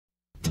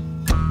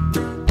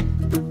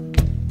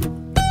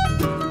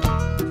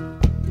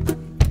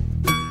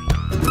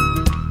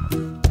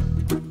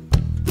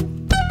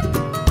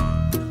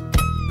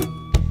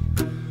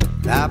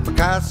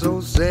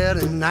Picasso said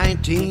in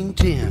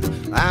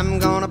 1910, I'm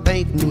gonna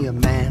paint me a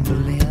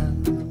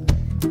mandolin.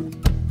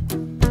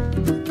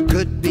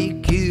 Could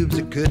be cubes,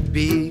 it could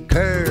be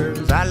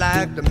curves. I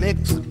like to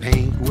mix the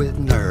paint with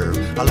nerve.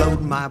 I load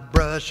my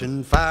brush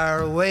and fire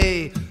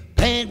away.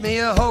 Paint me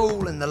a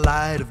hole in the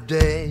light of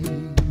day.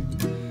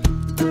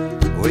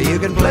 Well, you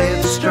can play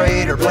it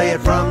straight or play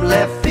it from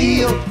left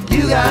field.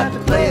 You got to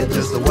play it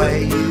just the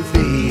way you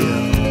feel.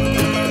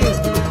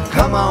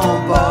 Come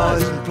on,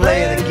 boys, and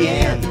play it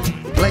again.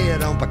 Play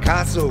it on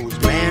Picasso's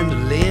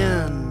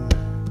mandolin.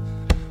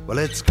 Well,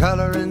 it's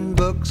coloring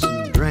books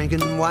and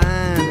drinking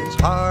wine.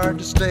 It's hard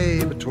to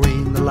stay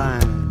between the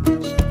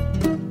lines.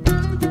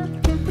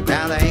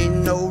 Now, there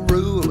ain't no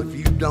rule if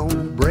you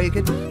don't break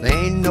it. There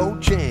ain't no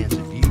chance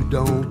if you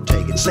don't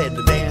take it. Said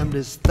the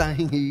damnedest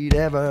thing he'd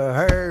ever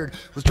heard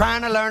was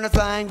trying to learn a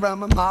thing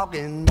from a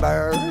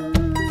mockingbird.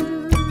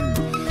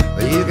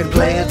 Well, you can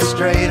play it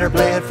straight or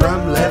play it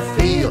from left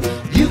field.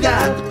 You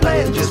got to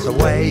play it just the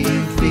way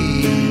you feel.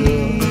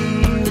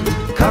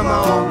 Come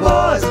on,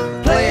 boys,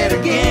 play it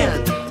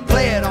again.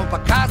 Play it on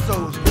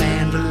Picasso's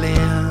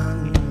mandolin.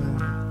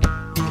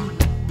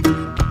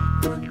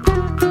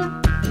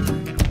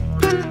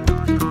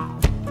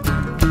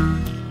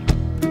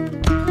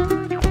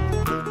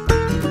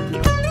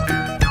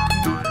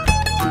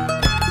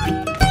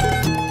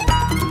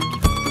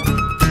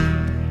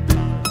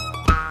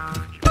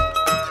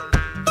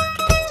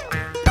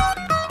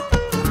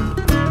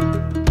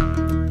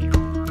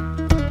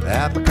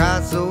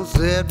 Picasso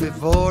said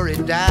before he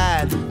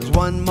died, there's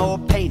one more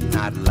painting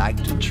I'd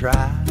like to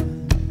try.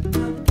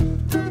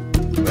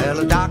 Well,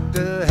 the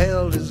doctor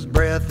held his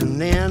breath and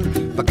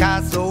then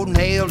Picasso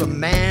nailed a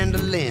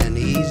mandolin.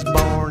 He's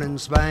born in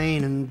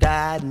Spain and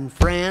died in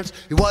France.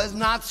 He was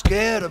not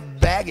scared of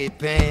baggy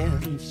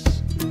pants.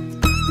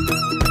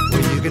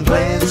 Well, you can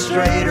play it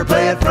straight or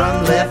play it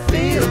from left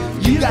field.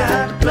 You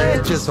got to play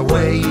it just the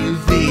way you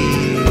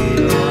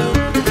feel.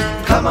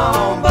 Come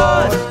on,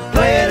 boys,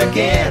 play it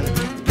again.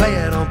 Play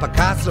it on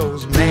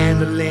Picasso's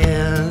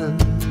mandolin.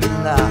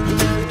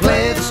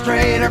 Play it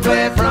straight or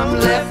play it from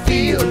left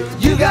field.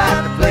 You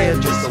got to play it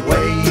just the way